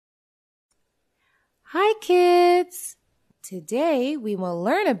Hi kids! Today we will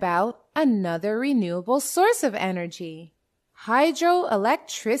learn about another renewable source of energy,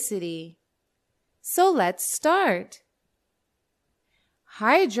 hydroelectricity. So let's start.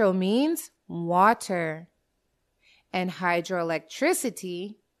 Hydro means water, and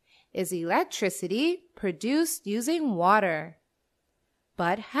hydroelectricity is electricity produced using water.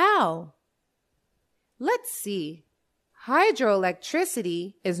 But how? Let's see.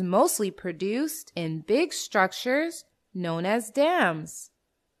 Hydroelectricity is mostly produced in big structures known as dams.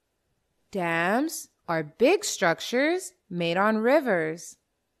 Dams are big structures made on rivers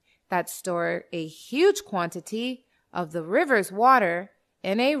that store a huge quantity of the river's water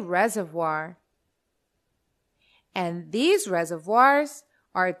in a reservoir. And these reservoirs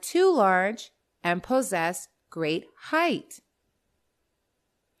are too large and possess great height.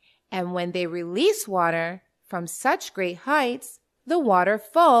 And when they release water from such great heights, the water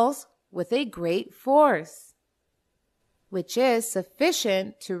falls with a great force, which is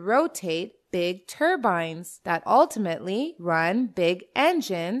sufficient to rotate big turbines that ultimately run big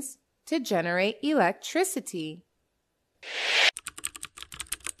engines to generate electricity.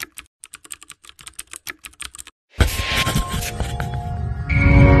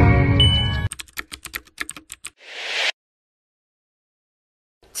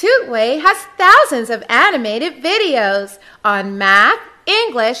 TutWay has thousands of animated videos on math,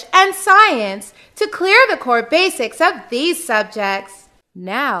 English, and science to clear the core basics of these subjects.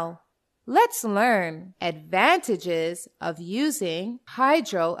 Now, let's learn advantages of using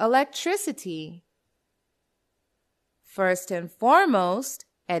hydroelectricity. First and foremost,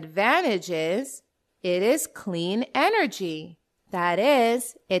 advantage is it is clean energy. That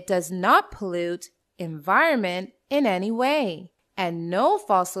is, it does not pollute the environment in any way. And no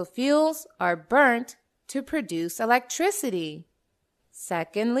fossil fuels are burnt to produce electricity.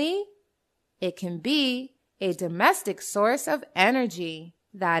 Secondly, it can be a domestic source of energy.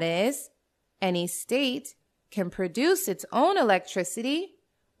 That is, any state can produce its own electricity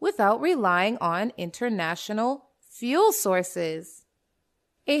without relying on international fuel sources.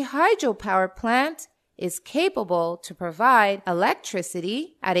 A hydropower plant is capable to provide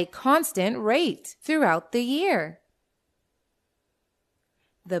electricity at a constant rate throughout the year.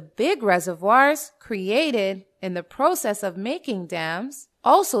 The big reservoirs created in the process of making dams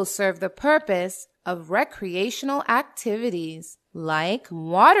also serve the purpose of recreational activities like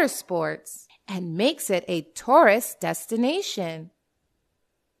water sports and makes it a tourist destination.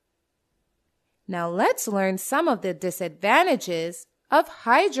 Now let's learn some of the disadvantages of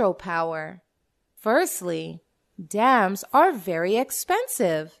hydropower. Firstly, dams are very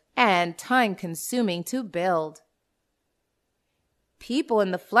expensive and time-consuming to build. People in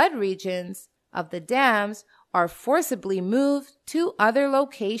the flood regions of the dams are forcibly moved to other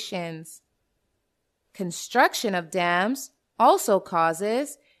locations. Construction of dams also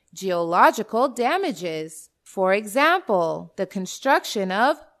causes geological damages. For example, the construction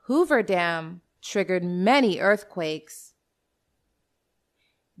of Hoover Dam triggered many earthquakes.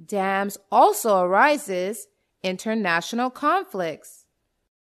 Dams also arises international conflicts.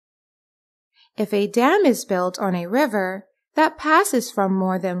 If a dam is built on a river that passes from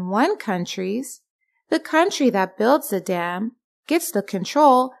more than one country, the country that builds the dam gets the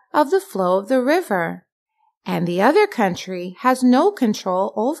control of the flow of the river, and the other country has no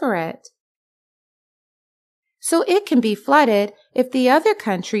control over it. So it can be flooded if the other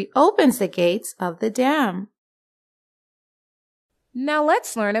country opens the gates of the dam. Now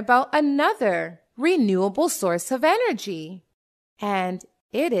let's learn about another renewable source of energy, and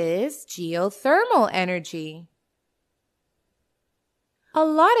it is geothermal energy. A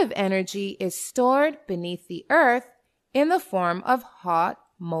lot of energy is stored beneath the earth in the form of hot,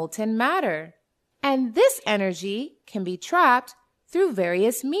 molten matter. And this energy can be trapped through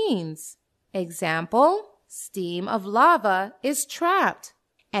various means. Example, steam of lava is trapped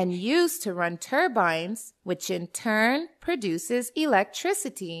and used to run turbines, which in turn produces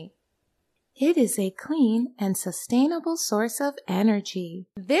electricity. It is a clean and sustainable source of energy.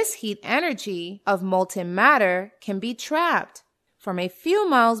 This heat energy of molten matter can be trapped from a few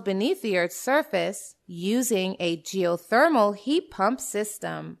miles beneath the Earth's surface using a geothermal heat pump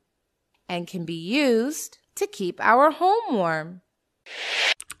system and can be used to keep our home warm.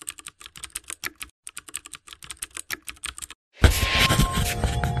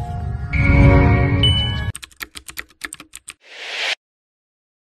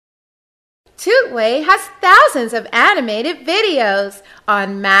 TutWay has thousands of animated videos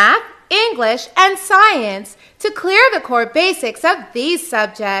on math, English, and science to clear the core basics of these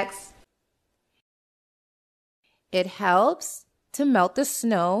subjects. It helps to melt the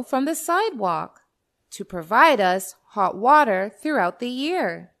snow from the sidewalk to provide us hot water throughout the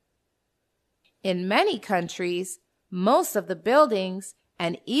year. In many countries, most of the buildings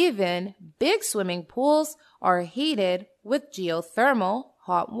and even big swimming pools are heated with geothermal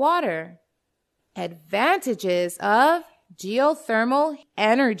hot water. Advantages of geothermal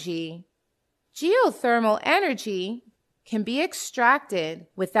energy. Geothermal energy can be extracted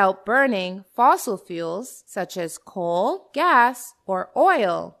without burning fossil fuels such as coal, gas, or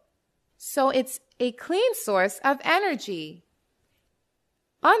oil. So it's a clean source of energy.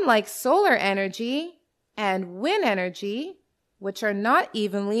 Unlike solar energy and wind energy, which are not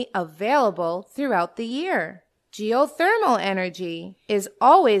evenly available throughout the year, geothermal energy is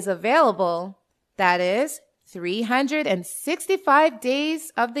always available, that is, 365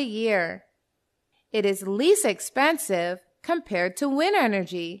 days of the year. It is least expensive compared to wind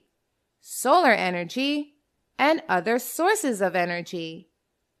energy, solar energy, and other sources of energy.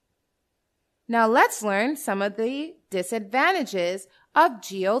 Now let's learn some of the disadvantages of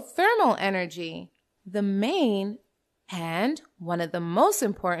geothermal energy. The main and one of the most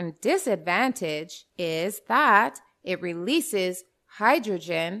important disadvantage is that it releases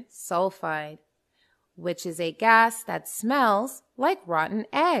hydrogen sulfide, which is a gas that smells like rotten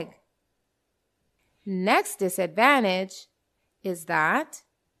egg. Next disadvantage is that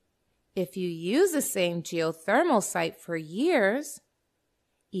if you use the same geothermal site for years,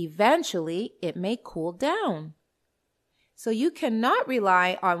 eventually it may cool down. So you cannot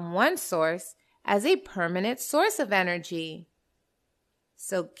rely on one source as a permanent source of energy.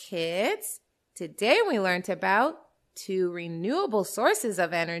 So kids, today we learned about 2 renewable sources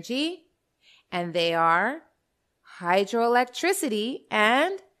of energy, and they are hydroelectricity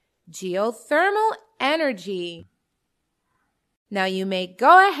and geothermal energy. Now you may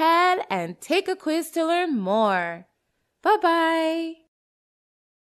go ahead and take a quiz to learn more. Bye-bye.